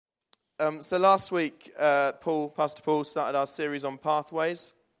So last week, Pastor Paul started our series on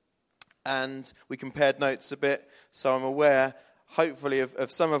pathways, and we compared notes a bit. So I'm aware, hopefully,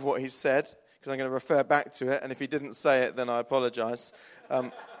 of some of what he said, because I'm going to refer back to it. And if he didn't say it, then I apologise.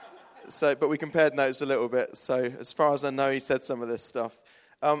 But we compared notes a little bit. So as far as I know, he said some of this stuff.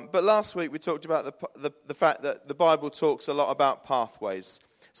 But last week we talked about the fact that the Bible talks a lot about pathways.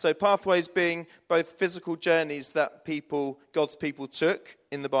 So pathways being both physical journeys that God's people took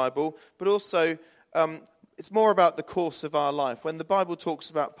in the Bible, but also it's more about the course of our life. When the Bible talks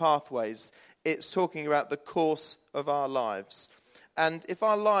about pathways, it's talking about the course of our lives. And if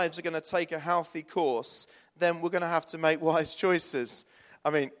our lives are going to take a healthy course, then we're going to have to make wise choices.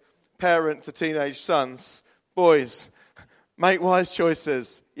 I mean, parent to teenage sons, boys, make wise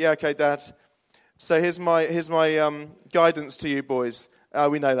choices. Yeah, okay, Dad. So here's my guidance to you, boys.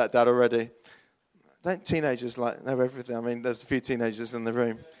 We know that, Dad, already. Don't teenagers know everything? I mean, there's a few teenagers in the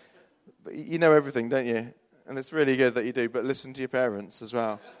room. But you know everything, don't you? And it's really good that you do, but listen to your parents as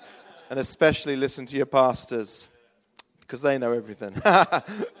well. And especially listen to your pastors, because they know everything.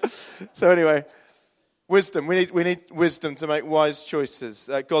 So anyway, wisdom. We need wisdom to make wise choices,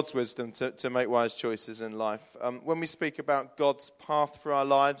 God's wisdom to make wise choices in life. When we speak about God's path for our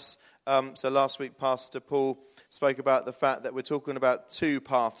lives, so last week Pastor Paul spoke about the fact that we're talking about two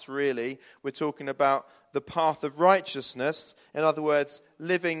paths, really. We're talking about the path of righteousness, in other words,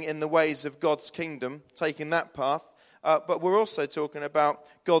 living in the ways of God's kingdom, taking that path. But we're also talking about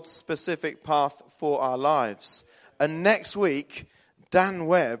God's specific path for our lives. And next week, Dan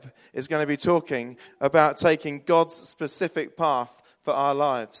Webb is going to be talking about taking God's specific path for our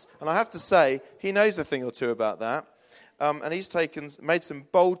lives. And I have to say, he knows a thing or two about that. And he's made some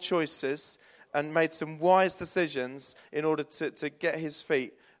bold choices and made some wise decisions in order to get his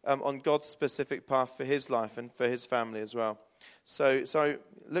feet on God's specific path for his life and for his family as well. So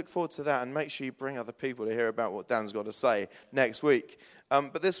look forward to that, and make sure you bring other people to hear about what Dan's got to say next week.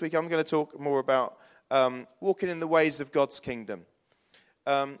 But this week I'm going to talk more about walking in the ways of God's kingdom.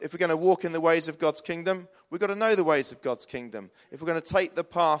 If we're going to walk in the ways of God's kingdom, we've got to know the ways of God's kingdom. If we're going to take the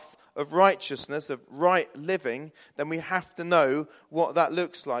path of righteousness, of right living, then we have to know what that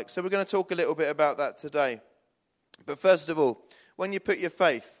looks like. So we're going to talk a little bit about that today. But first of all, when you put your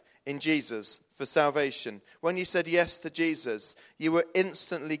faith in Jesus for salvation, when you said yes to Jesus, you were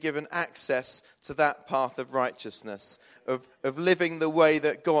instantly given access to that path of righteousness, of living the way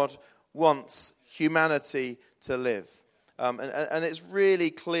that God wants humanity to live. And it's really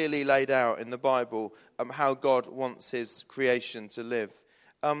clearly laid out in the Bible how God wants his creation to live.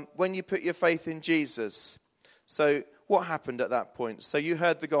 When you put your faith in Jesus, so what happened at that point? So you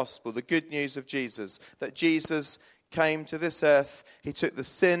heard the gospel, the good news of Jesus, that Jesus came to this earth. He took the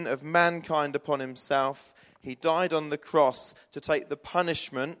sin of mankind upon himself. He died on the cross to take the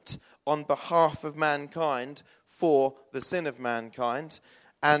punishment on behalf of mankind for the sin of mankind,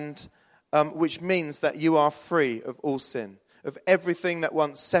 and which means that you are free of all sin, of everything that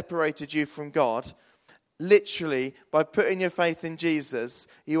once separated you from God. Literally, by putting your faith in Jesus,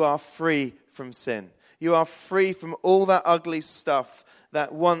 you are free from sin. You are free from all that ugly stuff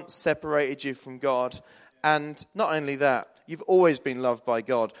that once separated you from God. And not only that, you've always been loved by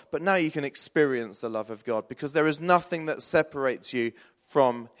God, but now you can experience the love of God, because there is nothing that separates you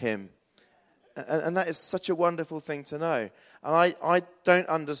from him. And that is such a wonderful thing to know. And I don't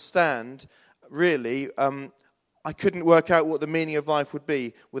understand, really, I couldn't work out what the meaning of life would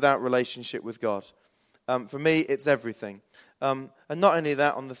be without relationship with God. For me, it's everything. And not only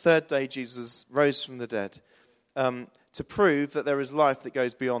that, on the third day, Jesus rose from the dead to prove that there is life that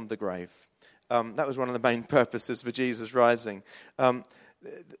goes beyond the grave. That was one of the main purposes for Jesus rising.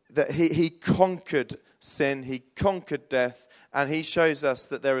 That he conquered sin, he conquered death, and he shows us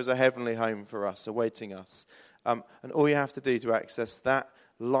that there is a heavenly home for us, awaiting us. And all you have to do to access that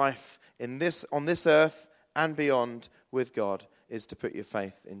life on this earth and beyond with God is to put your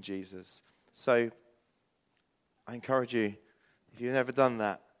faith in Jesus. So I encourage you, if you've never done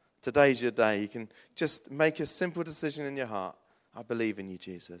that, today's your day. You can just make a simple decision in your heart. I believe in you,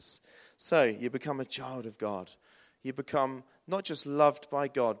 Jesus. So you become a child of God. You become not just loved by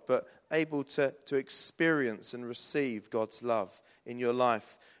God, but able to experience and receive God's love in your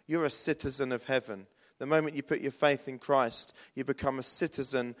life. You're a citizen of heaven. The moment you put your faith in Christ, you become a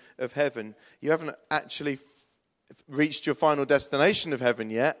citizen of heaven. You haven't actually reached your final destination of heaven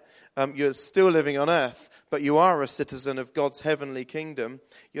yet. You're still living on earth, but you are a citizen of God's heavenly kingdom.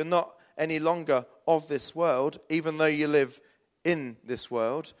 You're not any longer of this world, even though you live in this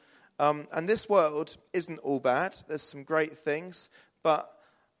world. And this world isn't all bad. There's some great things, but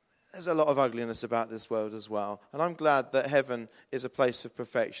there's a lot of ugliness about this world as well. And I'm glad that heaven is a place of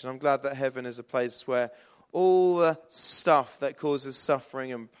perfection. I'm glad that heaven is a place where all the stuff that causes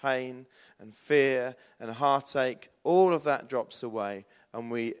suffering and pain and fear and heartache, all of that drops away,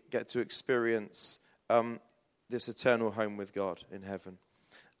 and we get to experience this eternal home with God in heaven.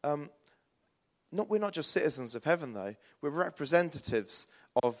 We're not just citizens of heaven, though. We're representatives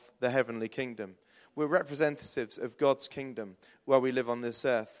of the heavenly kingdom. We're representatives of God's kingdom while we live on this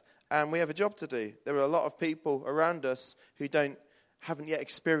earth. And we have a job to do. There are a lot of people around us who haven't yet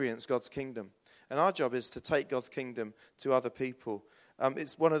experienced God's kingdom. And our job is to take God's kingdom to other people.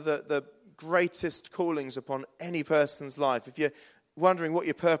 It's one of the greatest callings upon any person's life. If you're wondering what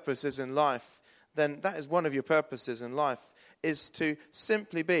your purpose is in life, then that is one of your purposes in life, is to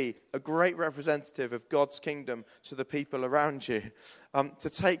simply be a great representative of God's kingdom to the people around you, to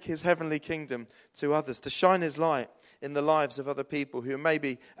take his heavenly kingdom to others, to shine his light in the lives of other people who are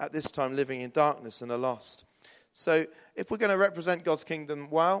maybe at this time living in darkness and are lost. So if we're going to represent God's kingdom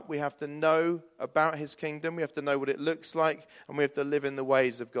well, we have to know about his kingdom, we have to know what it looks like, and we have to live in the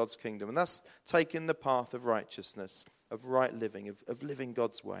ways of God's kingdom. And that's taking the path of righteousness, of right living, of living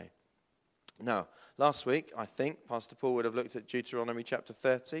God's way. Now, last week, I think Pastor Paul would have looked at Deuteronomy chapter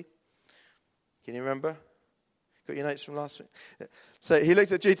 30. Can you remember? Got your notes from last week? So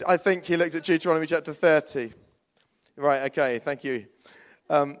I think he looked at Deuteronomy chapter 30. Right, okay, thank you.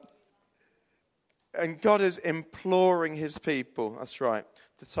 And God is imploring his people, that's right,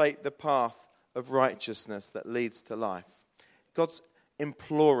 to take the path of righteousness that leads to life. God's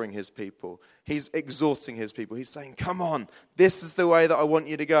imploring his people. He's exhorting his people. He's saying, come on, this is the way that I want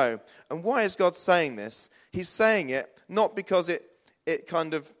you to go. And why is God saying this? He's saying it not because it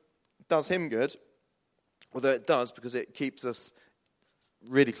kind of does him good, although it does because it keeps us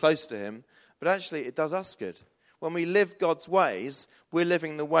really close to him, but actually it does us good. When we live God's ways, we're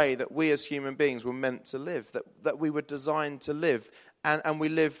living the way that we as human beings were meant to live, that we were designed to live, and we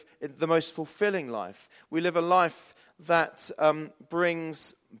live the most fulfilling life. We live a life that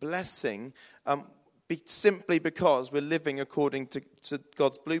brings blessing simply because we're living according to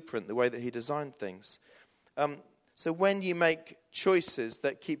God's blueprint, the way that he designed things. So when you make choices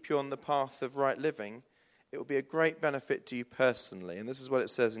that keep you on the path of right living, it will be a great benefit to you personally. And this is what it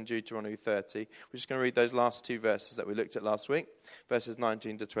says in Deuteronomy 30. We're just going to read those last two verses that we looked at last week, verses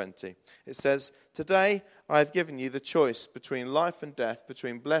 19 to 20. It says, "Today I have given you the choice between life and death,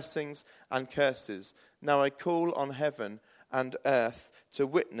 between blessings and curses. Now I call on heaven and earth to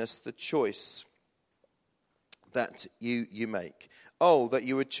witness the choice that you make. Oh, that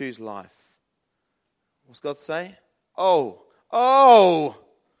you would choose life." What's God say?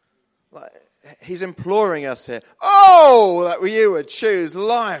 He's imploring us here. Oh, that you would choose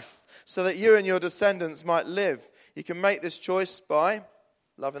life so that you and your descendants might live. You can make this choice by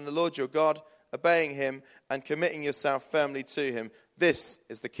loving the Lord your God, obeying him, and committing yourself firmly to him. This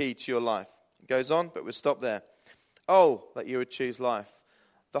is the key to your life. It goes on, but we'll stop there. Oh, that you would choose life.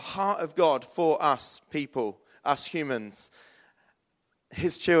 The heart of God for us people, us humans,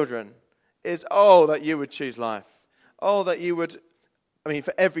 his children, is, oh, that you would choose life. Oh, that you would,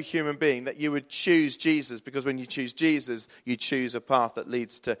 for every human being, that you would choose Jesus, because when you choose Jesus, you choose a path that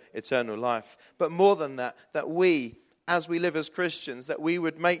leads to eternal life. But more than that, that we, as we live as Christians, that we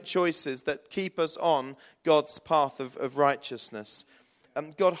would make choices that keep us on God's path of righteousness.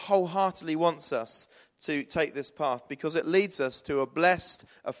 God wholeheartedly wants us to take this path because it leads us to a blessed,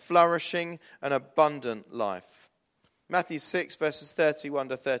 a flourishing, and abundant life. Matthew 6, verses 31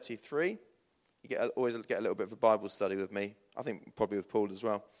 to 33. You always get a little bit of a Bible study with me. I think probably with Paul as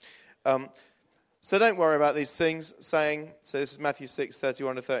well. So don't worry about these things, saying, so this is Matthew 6,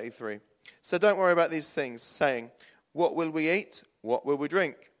 31 to 33. So don't worry about these things, saying, what will we eat? What will we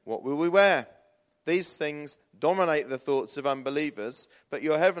drink? What will we wear? These things dominate the thoughts of unbelievers, but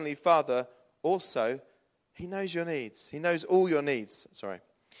your heavenly Father also, he knows your needs. He knows all your needs.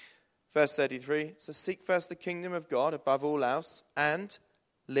 Verse 33, so seek first the kingdom of God above all else and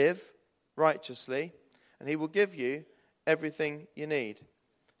live righteously, and he will give you everything you need.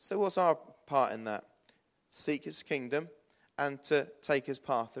 So what's our part in that? Seek his kingdom and to take his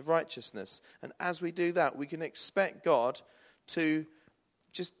path of righteousness. And as we do that, we can expect God to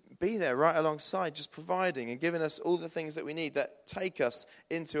just be there right alongside, just providing and giving us all the things that we need that take us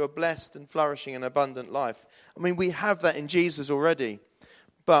into a blessed and flourishing and abundant life. We have that in Jesus already,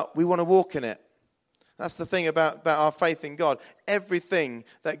 but we want to walk in it. That's the thing about our faith in God. Everything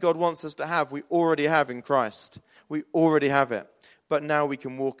that God wants us to have, we already have in Christ. We already have it, but now we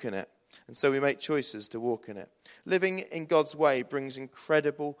can walk in it. And so we make choices to walk in it. Living in God's way brings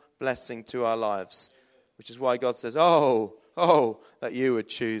incredible blessing to our lives, which is why God says, oh, Oh, that you would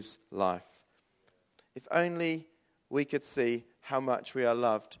choose life. If only we could see how much we are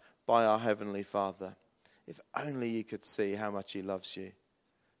loved by our Heavenly Father. If only you could see how much he loves you.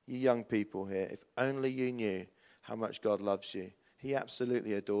 You young people here, if only you knew how much God loves you. He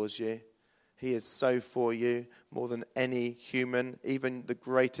absolutely adores you. He is so for you, more than any human, even the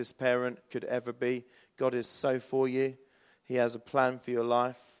greatest parent could ever be. God is so for you. He has a plan for your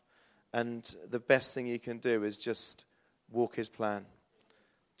life. And the best thing you can do is just walk his plan.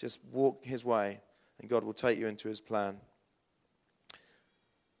 Just walk his way, and God will take you into his plan.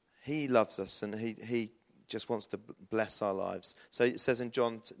 He loves us, and he just wants to bless our lives. So it says in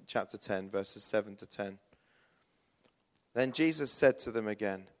John chapter 10, verses 7 to 10. Then Jesus said to them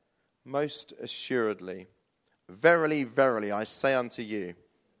again, most assuredly, verily, verily, I say unto you,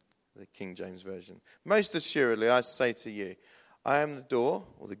 the King James Version, most assuredly I say to you, I am the door,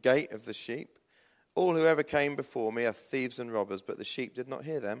 or the gate of the sheep. All who ever came before me are thieves and robbers, but the sheep did not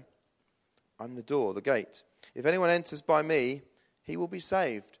hear them. I'm the door, the gate. If anyone enters by me, he will be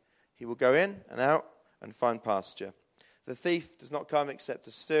saved. He will go in and out and find pasture. The thief does not come except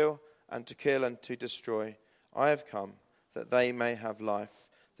to steal and to kill and to destroy. I have come that they may have life,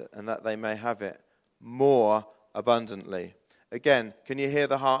 and that they may have it more abundantly. Again, can you hear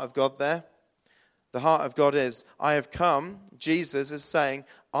the heart of God there? The heart of God is, I have come, Jesus is saying,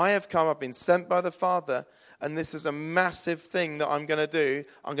 I have come, I've been sent by the Father, and this is a massive thing that I'm going to do.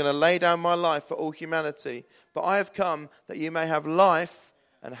 I'm going to lay down my life for all humanity. But I have come that you may have life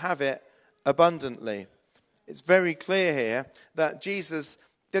and have it abundantly. It's very clear here that Jesus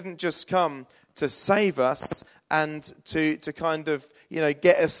didn't just come to save us and to kind of,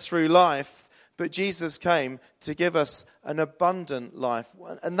 get us through life, but Jesus came to give us an abundant life.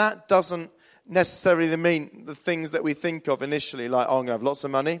 And that doesn't necessarily mean the things that we think of initially, like, I'm going to have lots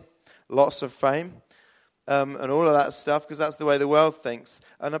of money, lots of fame, and all of that stuff, because that's the way the world thinks.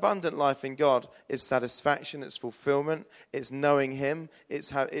 An abundant life in God is satisfaction, it's fulfillment, it's knowing him, it's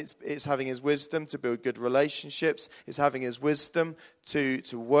having his wisdom to build good relationships, it's having his wisdom to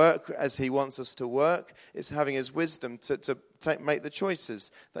work as he wants us to work, it's having his wisdom to make the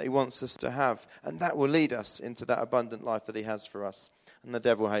choices that he wants us to have. And that will lead us into that abundant life that he has for us. And the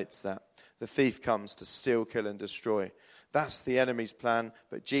devil hates that. The thief comes to steal, kill, and destroy. That's the enemy's plan,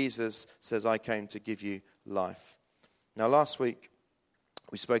 but Jesus says, I came to give you life. Now, last week,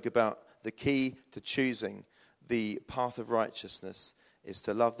 we spoke about the key to choosing the path of righteousness is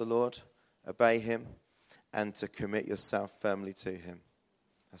to love the Lord, obey him, and to commit yourself firmly to him.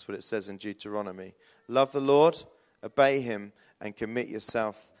 That's what it says in Deuteronomy. Love the Lord, obey him, and commit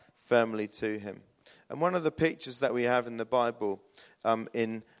yourself firmly to him. And one of the pictures that we have in the Bible,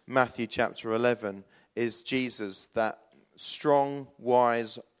 in Matthew chapter 11, is Jesus, that strong,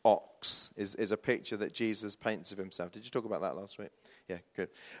 wise ox is a picture that Jesus paints of himself. Did you talk about that last week? Yeah, good.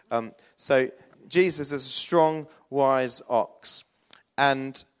 So Jesus is a strong, wise ox,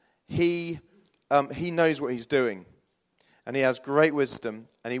 and he knows what he's doing, and he has great wisdom,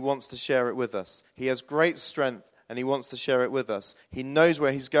 and he wants to share it with us. He has great strength, and he wants to share it with us. He knows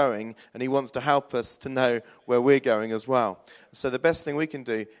where he's going, and he wants to help us to know where we're going as well. So the best thing we can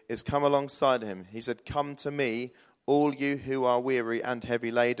do is come alongside him. He said, come to me, all you who are weary and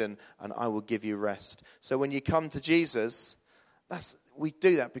heavy laden, and I will give you rest. So when you come to Jesus, we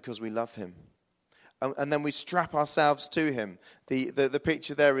do that because we love him. And then we strap ourselves to him. The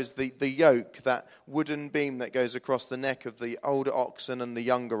picture there is the yoke, that wooden beam that goes across the neck of the older oxen and the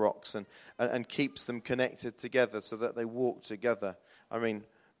younger oxen, and keeps them connected together so that they walk together. I mean,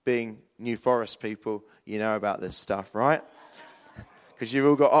 being New Forest people, you know about this stuff, right? Because you've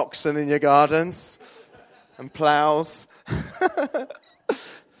all got oxen in your gardens and ploughs.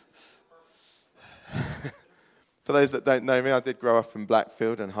 For those that don't know me, I did grow up in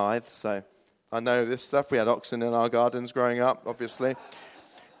Blackfield and Hythe, so I know this stuff. We had oxen in our gardens growing up, obviously.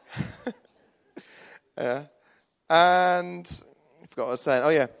 Yeah. And I forgot what I was saying. Oh,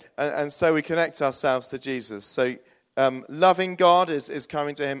 yeah. And so we connect ourselves to Jesus. So loving God is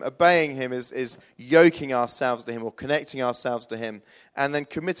coming to him. Obeying him is yoking ourselves to him or connecting ourselves to him. And then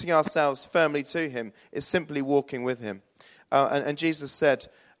committing ourselves firmly to him is simply walking with him. And Jesus said,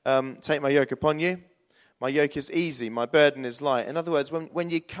 take my yoke upon you. My yoke is easy, my burden is light. In other words,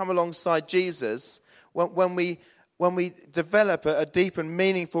 when you come alongside Jesus, when we develop a deep and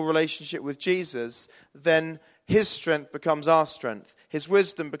meaningful relationship with Jesus, then his strength becomes our strength. His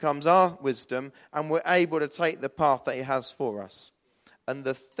wisdom becomes our wisdom, and we're able to take the path that he has for us. And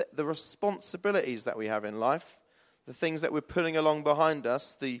the responsibilities that we have in life, the things that we're putting along behind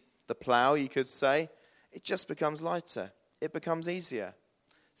us, the plough, you could say, it just becomes lighter. It becomes easier.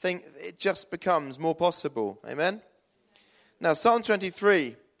 It just becomes more possible. Amen? Now, Psalm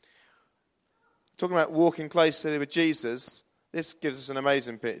 23, talking about walking closely with Jesus, this gives us an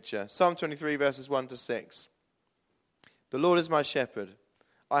amazing picture. Psalm 23, verses 1 to 6. The Lord is my shepherd.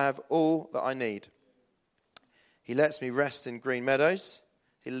 I have all that I need. He lets me rest in green meadows.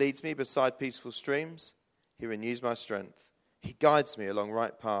 He leads me beside peaceful streams. He renews my strength. He guides me along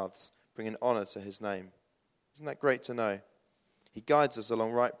right paths, bringing honor to his name. Isn't that great to know? He guides us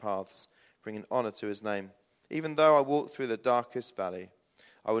along right paths, bringing honor to his name. Even though I walk through the darkest valley,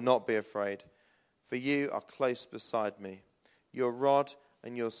 I will not be afraid, for you are close beside me. Your rod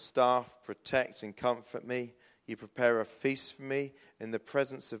and your staff protect and comfort me. You prepare a feast for me in the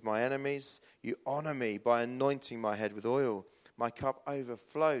presence of my enemies. You honor me by anointing my head with oil. My cup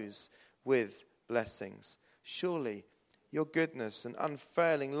overflows with blessings. Surely your goodness and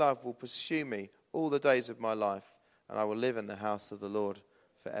unfailing love will pursue me all the days of my life, and I will live in the house of the Lord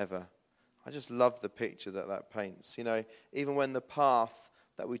forever. I just love the picture that paints. You know, even when the path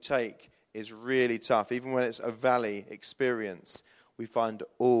that we take is really tough, even when it's a valley experience, we find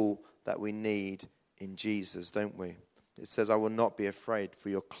all that we need in Jesus, don't we? It says, I will not be afraid, for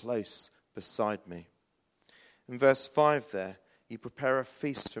you're close beside me. In verse 5 there, you prepare a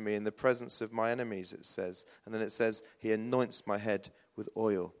feast for me in the presence of my enemies, it says. And then it says, he anoints my head with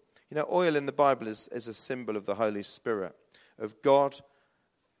oil. You know, oil in the Bible is a symbol of the Holy Spirit, of God,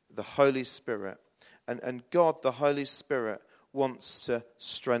 the Holy Spirit. And God, the Holy Spirit, wants to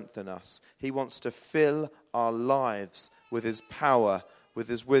strengthen us. He wants to fill our lives with his power, with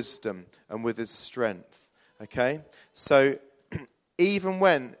his wisdom, and with his strength. Okay? So even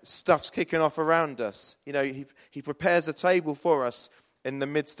when stuff's kicking off around us, you know, he prepares a table for us in the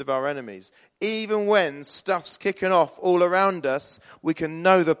midst of our enemies. Even when stuff's kicking off all around us, we can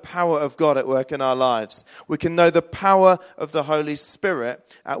know the power of God at work in our lives. We can know the power of the Holy Spirit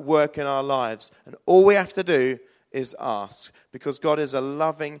at work in our lives. And all we have to do is ask, because God is a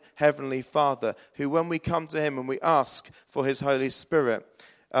loving Heavenly Father who, when we come to him and we ask for his Holy Spirit,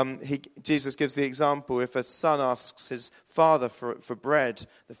 Jesus gives the example, if a son asks his father for bread,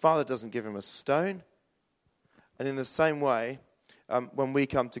 the father doesn't give him a stone. And in the same way, when we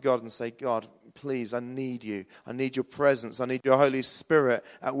come to God and say, God, please, I need you. I need your presence. I need your Holy Spirit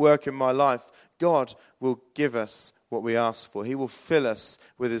at work in my life. God will give us what we ask for. He will fill us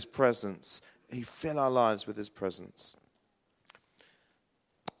with his presence. He fill our lives with his presence.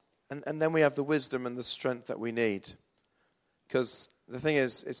 And then we have the wisdom and the strength that we need. Because the thing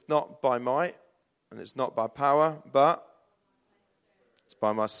is, it's not by might and it's not by power, but it's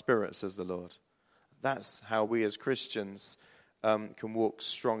by my Spirit, says the Lord. That's how we as Christians can walk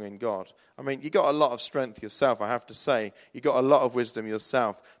strong in God. I mean, you got a lot of strength yourself, I have to say. You got a lot of wisdom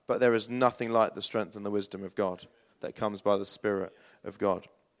yourself, but there is nothing like the strength and the wisdom of God that comes by the Spirit of God.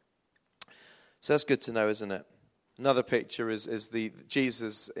 So that's good to know, isn't it? Another picture is the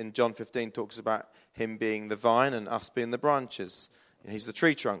Jesus in John 15 talks about him being the vine and us being the branches. He's the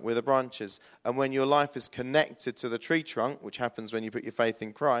tree trunk, we're the branches. And when your life is connected to the tree trunk, which happens when you put your faith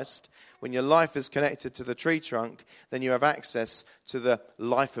in Christ, when your life is connected to the tree trunk, then you have access to the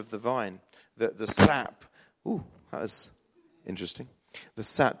life of the vine, the sap. Ooh, that was interesting. The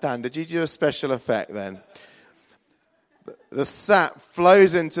sap. Dan, did you do a special effect then? The sap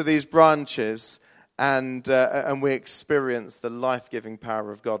flows into these branches and we experience the life-giving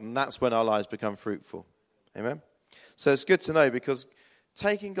power of God. And that's when our lives become fruitful. Amen? So it's good to know, because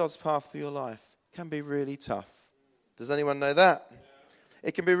taking God's path for your life can be really tough. Does anyone know that?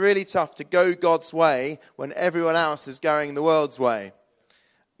 It can be really tough to go God's way when everyone else is going the world's way.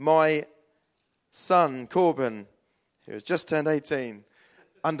 My son, Corbin, who has just turned 18,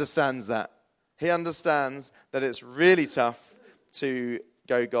 understands that. He understands that it's really tough to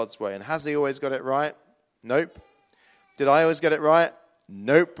go God's way. And has he always got it right? Nope. Did I always get it right?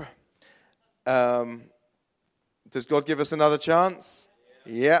 Nope. Does God give us another chance?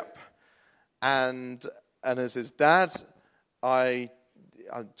 Yep. And as his dad, I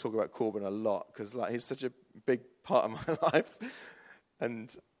talk about Corbin a lot, because he's such a big part of my life.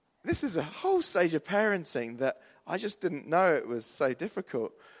 And this is a whole stage of parenting that I just didn't know it was so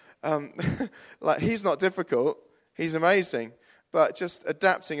difficult. He's not difficult. He's amazing. But just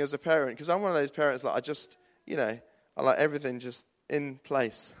adapting as a parent, because I'm one of those parents, I like everything just in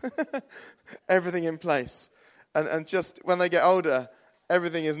place. Everything in place. And just when they get older,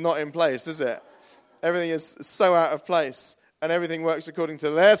 everything is not in place, is it? Everything is so out of place. And everything works according to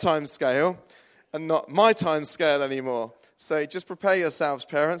their time scale and not my time scale anymore. So just prepare yourselves,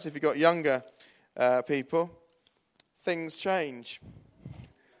 parents, if you've got younger people. Things change.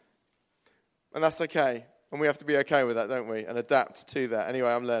 And that's okay. And we have to be okay with that, don't we? And adapt to that. Anyway,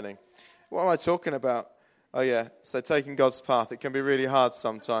 I'm learning. What am I talking about? Oh yeah, so taking God's path, it can be really hard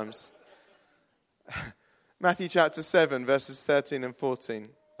sometimes. Matthew chapter 7, verses 13 and 14.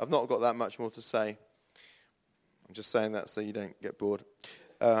 I've not got that much more to say. I'm just saying that so you don't get bored.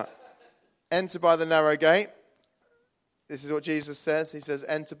 Enter by the narrow gate. This is what Jesus says. He says,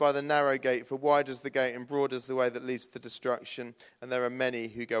 enter by the narrow gate, for wide is the gate and broad is the way that leads to destruction, and there are many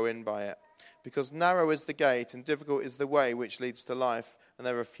who go in by it. Because narrow is the gate and difficult is the way which leads to life, and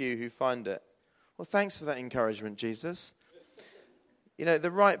there are few who find it. Well, thanks for that encouragement, Jesus. You know,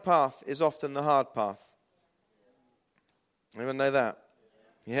 the right path is often the hard path. Anyone know that?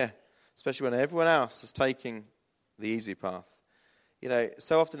 Yeah, especially when everyone else is taking the easy path. You know,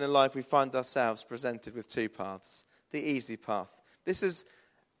 so often in life we find ourselves presented with two paths. The easy path. This is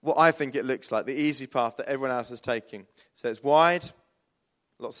what I think it looks like, the easy path that everyone else is taking. So it's wide,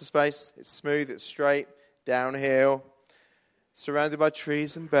 lots of space, it's smooth, it's straight, downhill, surrounded by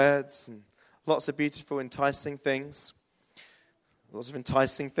trees and birds and lots of beautiful, enticing things. Lots of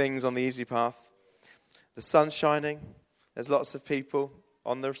enticing things on the easy path. The sun's shining. There's lots of people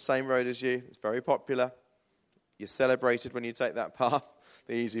on the same road as you. It's very popular. You're celebrated when you take that path,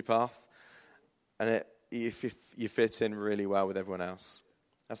 the easy path. And you fit in really well with everyone else.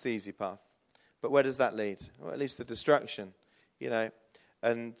 That's the easy path. But where does that lead? Well, at least the destruction, you know.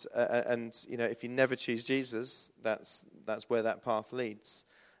 And you know, if you never choose Jesus, that's where that path leads.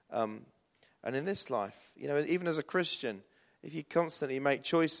 And in this life, you know, even as a Christian, if you constantly make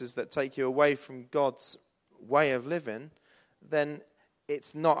choices that take you away from God's way of living, then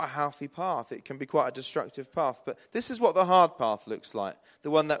it's not a healthy path. It can be quite a destructive path. But this is what the hard path looks like.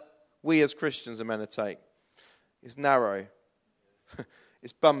 The one that we as Christians are meant to take. It's narrow.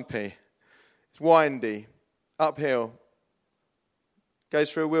 It's bumpy. It's windy. Uphill.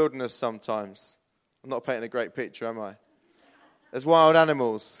 Goes through a wilderness sometimes. I'm not painting a great picture, am I? There's wild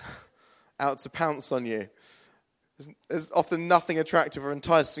animals out to pounce on you. There's often nothing attractive or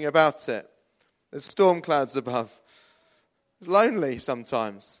enticing about it. There's storm clouds above. It's lonely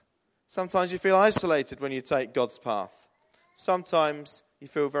sometimes. Sometimes you feel isolated when you take God's path. Sometimes you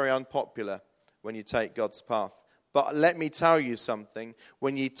feel very unpopular when you take God's path. But let me tell you something.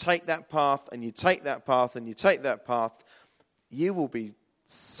 When you take that path and you take that path and you take that path, you will be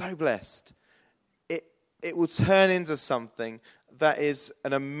so blessed. It will turn into something that is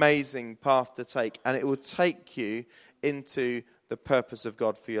an amazing path to take. And it will take you into the purpose of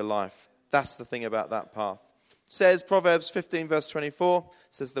God for your life. That's the thing about that path. It says, Proverbs 15 verse 24,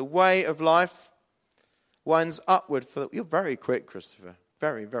 says, the way of life winds upward for... You're very quick, Christopher.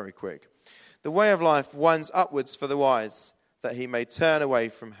 Very, very quick. The way of life winds upwards for the wise, that he may turn away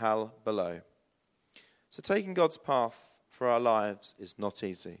from hell below. So taking God's path for our lives is not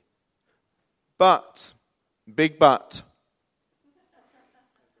easy. But, big but,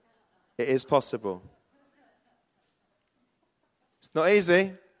 it is possible. It's not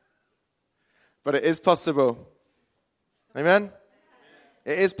easy, but it is possible. Amen?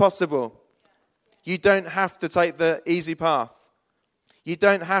 It is possible. You don't have to take the easy path. You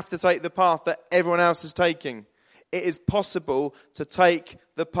don't have to take the path that everyone else is taking. It is possible to take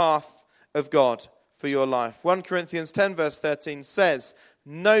the path of God for your life. 1 Corinthians 10 verse 13 says,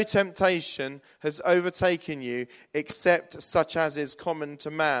 no temptation has overtaken you except such as is common to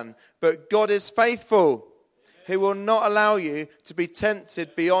man. But God is faithful. He will not allow you to be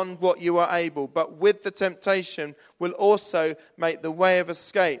tempted beyond what you are able. But with the temptation will also make the way of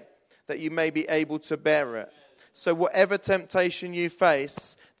escape, that you may be able to bear it. So whatever temptation you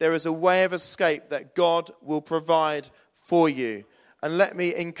face, there is a way of escape that God will provide for you. And let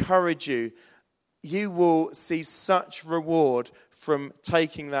me encourage you, you will see such reward from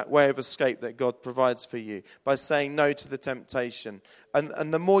taking that way of escape that God provides for you by saying no to the temptation.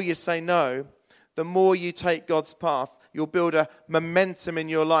 And the more you say no, the more you take God's path, you'll build a momentum in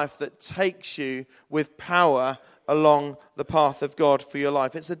your life that takes you with power along the path of God for your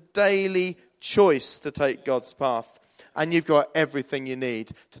life. It's a daily choice to take God's path. And you've got everything you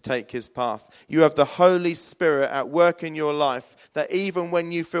need to take his path. You have the Holy Spirit at work in your life that even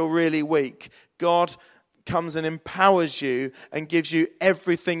when you feel really weak, God comes and empowers you and gives you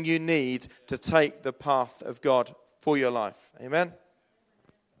everything you need to take the path of God for your life. Amen?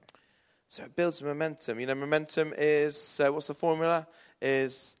 So it builds momentum. You know, momentum is, what's the formula?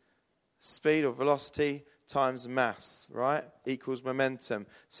 Is speed or velocity times mass, right? Equals momentum.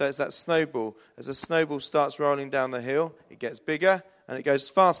 So it's that snowball. As a snowball starts rolling down the hill, it gets bigger and it goes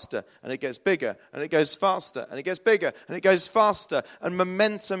faster and it gets bigger and it goes faster and it gets bigger and it goes faster, and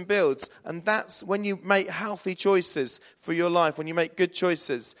momentum builds. And that's when you make healthy choices for your life, when you make good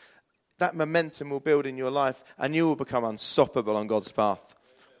choices, that momentum will build in your life and you will become unstoppable on God's path.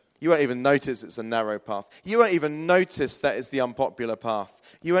 You won't even notice it's a narrow path. You won't even notice that it's the unpopular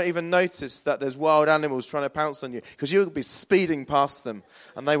path. You won't even notice that there's wild animals trying to pounce on you because you'll be speeding past them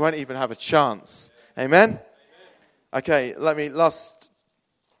and they won't even have a chance. Amen? Okay, last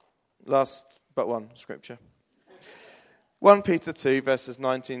but one scripture. 1 Peter 2 verses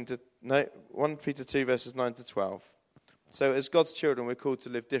 9 to 12. So as God's children, we're called to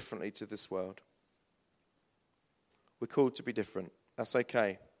live differently to this world. We're called to be different. That's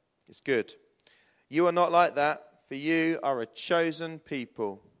okay. It's good. You are not like that, for you are a chosen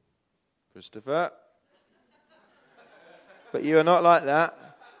people. Christopher. But you are not like that,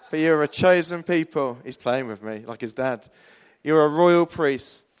 for you are a chosen people. He's playing with me like his dad. You're a royal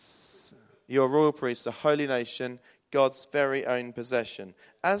priests. You're a royal priests, a holy nation, God's very own possession.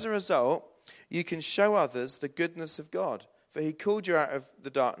 As a result, you can show others the goodness of God, for he called you out of the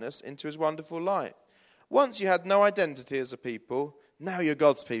darkness into his wonderful light. Once you had no identity as a people, now you're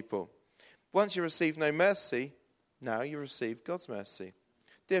God's people. Once you received no mercy, now you receive God's mercy.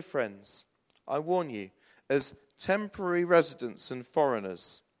 Dear friends, I warn you, as temporary residents and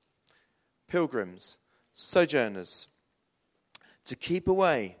foreigners, pilgrims, sojourners, to keep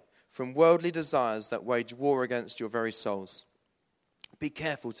away from worldly desires that wage war against your very souls. Be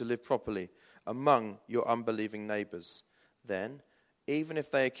careful to live properly among your unbelieving neighbours. Then, even if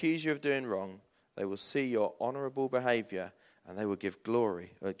they accuse you of doing wrong, they will see your honourable behaviour and they will give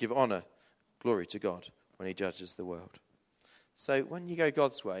glory to God when he judges the world. So when you go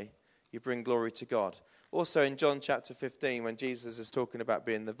God's way, you bring glory to God. Also in John chapter 15, when Jesus is talking about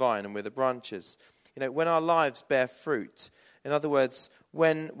being the vine and we're the branches, when our lives bear fruit, in other words,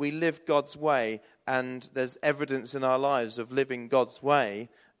 when we live God's way and there's evidence in our lives of living God's way,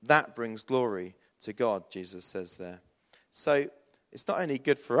 that brings glory to God, Jesus says there. So it's not only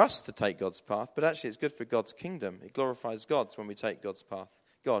good for us to take God's path, but actually it's good for God's kingdom. It glorifies God when we take God's path.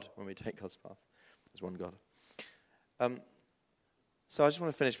 There's one God. So I just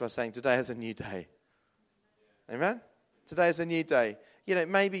want to finish by saying today is a new day. Amen? Today is a new day.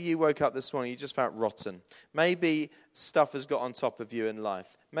 Maybe you woke up this morning, you just felt rotten. Maybe stuff has got on top of you in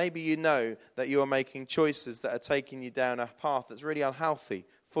life. Maybe you know that you are making choices that are taking you down a path that's really unhealthy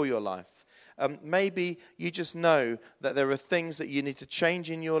for your life. Maybe you just know that there are things that you need to change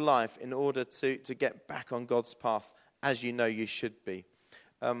in your life in order to get back on God's path as you know you should be.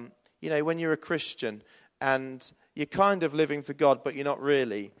 When you're a Christian and you're kind of living for God, but you're not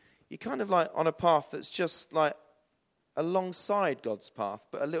really, you're kind of like on a path that's just like alongside God's path,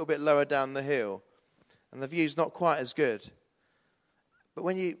 but a little bit lower down the hill. And the view's not quite as good. But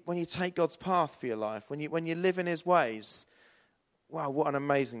when you take God's path for your life, when you live in his ways, wow, what an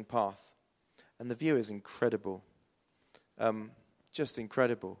amazing path. And the view is incredible. Just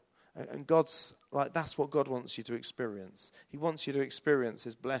incredible. And God's like, that's what God wants you to experience. He wants you to experience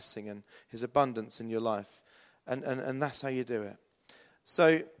his blessing and his abundance in your life. And that's how you do it.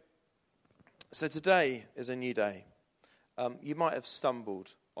 So today is a new day. You might have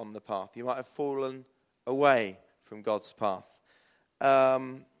stumbled on the path. You might have fallen away from God's path.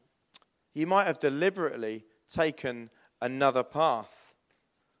 You might have deliberately taken another path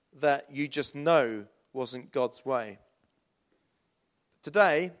that you just know wasn't God's way.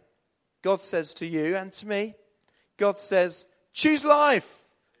 Today, God says to you and to me, God says, choose life.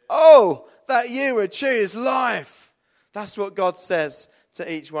 Oh, that you would choose life. That's what God says to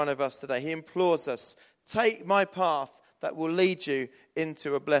each one of us today. He implores us, take my path that will lead you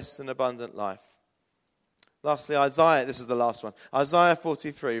into a blessed and abundant life. Lastly, Isaiah, this is the last one. Isaiah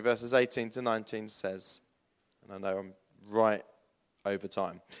 43 verses 18 to 19 says, and I know I'm right over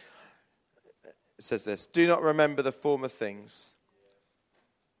time. It says this, do not remember the former things,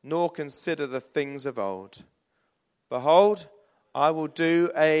 nor consider the things of old. Behold, I will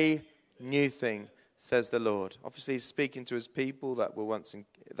do a new thing, says the Lord. Obviously, he's speaking to his people that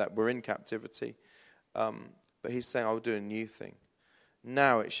were in captivity. But he's saying, I will do a new thing.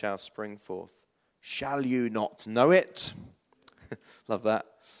 Now it shall spring forth. Shall you not know it? Love that.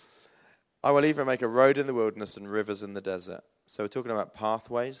 I will even make a road in the wilderness and rivers in the desert. So we're talking about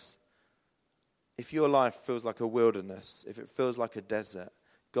pathways. If your life feels like a wilderness, if it feels like a desert,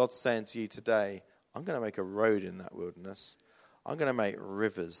 God's saying to you today, I'm going to make a road in that wilderness. I'm going to make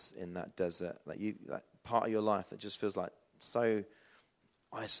rivers in that desert. That part of your life that just feels like so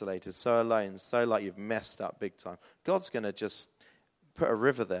isolated, so alone, so like you've messed up big time. God's going to just put a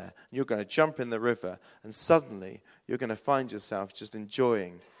river there. And you're going to jump in the river. And suddenly you're going to find yourself just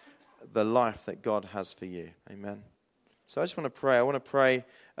enjoying the life that God has for you. Amen. So I just want to pray. I want to pray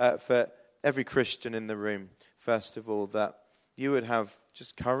for every Christian in the room, first of all, that you would have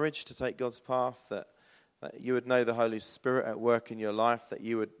just courage to take God's path, that that you would know the Holy Spirit at work in your life, that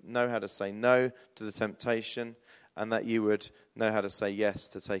you would know how to say no to the temptation, and that you would know how to say yes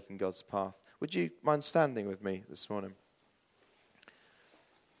to taking God's path. Would you mind standing with me this morning?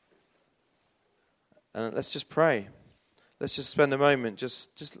 And let's just pray. Let's just spend a moment.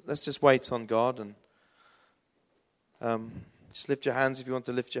 Let's just wait on God, and just lift your hands if you want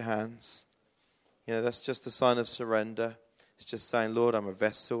to lift your hands. You know, that's just a sign of surrender. It's just saying, Lord, I'm a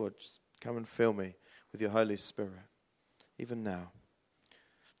vessel. Just come and fill me with your Holy Spirit, even now.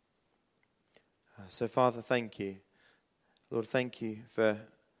 So, Father, thank you. Lord, thank you for,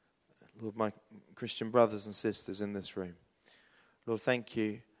 Lord, my Christian brothers and sisters in this room. Lord, thank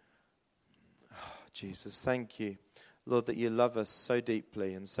you. Oh, Jesus, thank you, Lord, that you love us so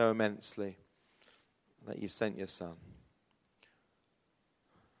deeply and so immensely that you sent your Son.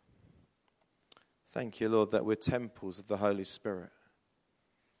 Thank you, Lord, that we're temples of the Holy Spirit.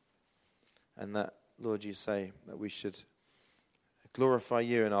 And that, Lord, you say that we should glorify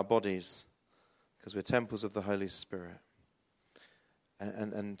you in our bodies because we're temples of the Holy Spirit.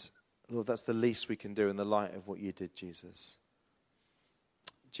 And Lord, that's the least we can do in the light of what you did, Jesus.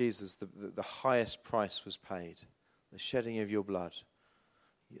 Jesus, the highest price was paid, the shedding of your blood,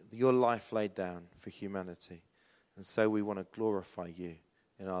 your life laid down for humanity. And so we want to glorify you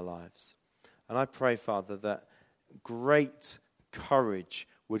in our lives. And I pray, Father, that great courage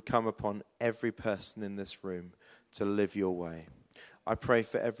would come upon every person in this room to live your way. I pray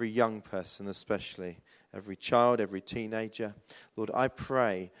for every young person especially, every child, every teenager. Lord, I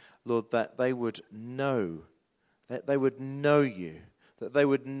pray, Lord, that they would know you, that they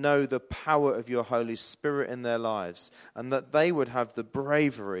would know the power of your Holy Spirit in their lives, and that they would have the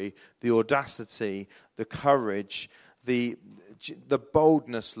bravery, the audacity, the courage, the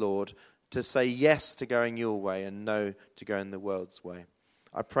boldness, Lord, to say yes to going your way and no to going the world's way.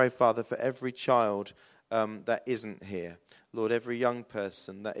 I pray, Father, for every child that isn't here. Lord, every young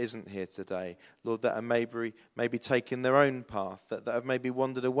person that isn't here today. Lord, that are maybe taking their own path, that have maybe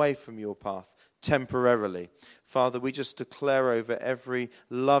wandered away from your path temporarily. Father, we just declare over every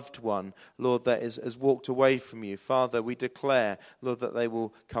loved one, Lord, that has walked away from you. Father, we declare, Lord, that they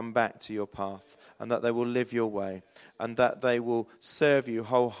will come back to your path and that they will live your way and that they will serve you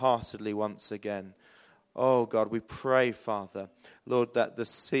wholeheartedly once again. Oh God, we pray, Father, Lord, that the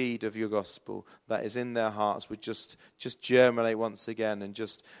seed of your gospel that is in their hearts would just germinate once again, and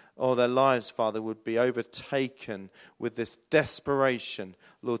their lives, Father, would be overtaken with this desperation,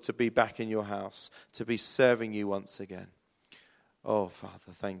 Lord, to be back in your house, to be serving you once again. Oh,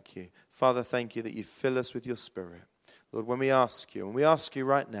 Father, thank you. Father, thank you that you fill us with your Spirit. Lord, when we ask you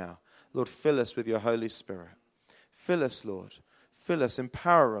right now, Lord, fill us with your Holy Spirit. Fill us, Lord. Fill us,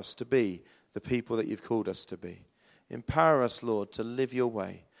 empower us to be the people that you've called us to be. Empower us, Lord, to live your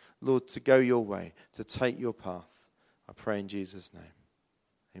way. Lord, to go your way, to take your path. I pray in Jesus' name.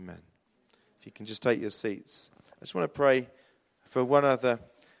 Amen. If you can just take your seats. I just want to pray for one other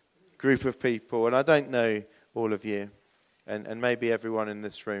group of people. And I don't know all of you. And maybe everyone in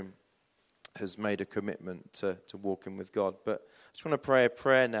this room has made a commitment to walking with God. But I just want to pray a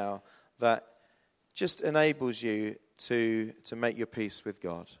prayer now that just enables you to make your peace with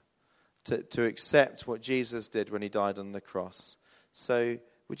God. To accept what Jesus did when he died on the cross. So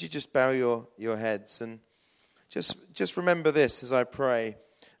would you just bow your heads and just remember this as I pray.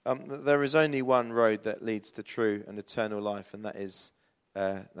 There is only one road that leads to true and eternal life, and that is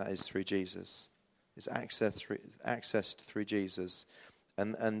through Jesus. It's accessed through Jesus.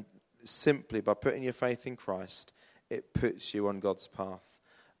 And simply by putting your faith in Christ, it puts you on God's path.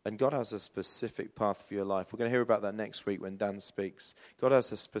 And God has a specific path for your life. We're going to hear about that next week when Dan speaks. God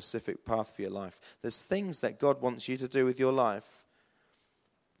has a specific path for your life. There's things that God wants you to do with your life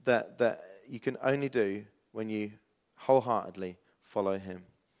that you can only do when you wholeheartedly follow him.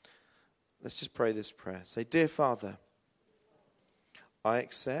 Let's just pray this prayer. Say, Dear Father, I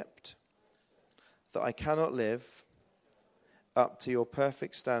accept that I cannot live up to your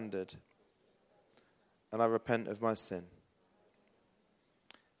perfect standard, and I repent of my sin.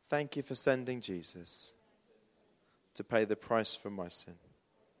 Thank you for sending Jesus to pay the price for my sin.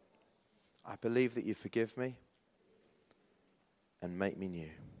 I believe that you forgive me and make me new.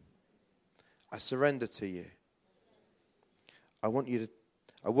 I surrender to you. I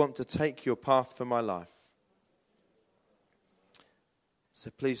want to take your path for my life.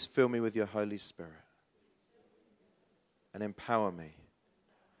 So please fill me with your Holy Spirit and empower me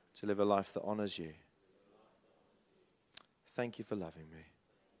to live a life that honors you. Thank you for loving me.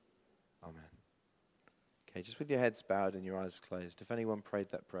 Amen. Okay, just with your heads bowed and your eyes closed, if anyone prayed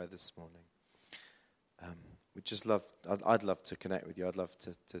that prayer this morning, I'd love to connect with you. I'd love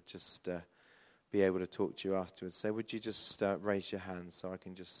to just be able to talk to you afterwards. So would you just raise your hand so I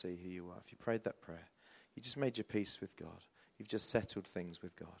can just see who you are? If you prayed that prayer, you just made your peace with God. You've just settled things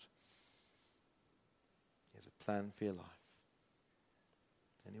with God. He has a plan for your life.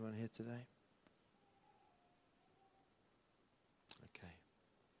 Anyone here today? Okay.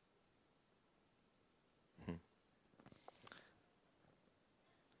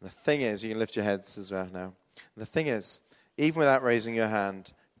 The thing is, you can lift your heads as well now. The thing is, even without raising your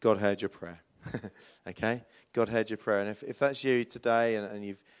hand, God heard your prayer. Okay? God heard your prayer. And if that's you today and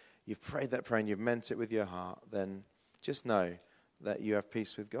you've prayed that prayer and you've meant it with your heart, then just know that you have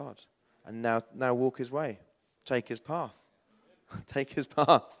peace with God. And now walk his way. Take his path. Take his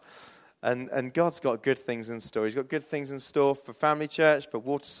path. And God's got good things in store. He's got good things in store for Family Church, for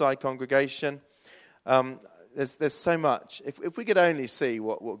Waterside Congregation. There's so much. If we could only see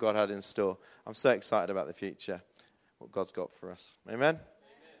what God had in store, I'm so excited about the future, what God's got for us. Amen?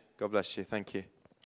 God bless you. Thank you.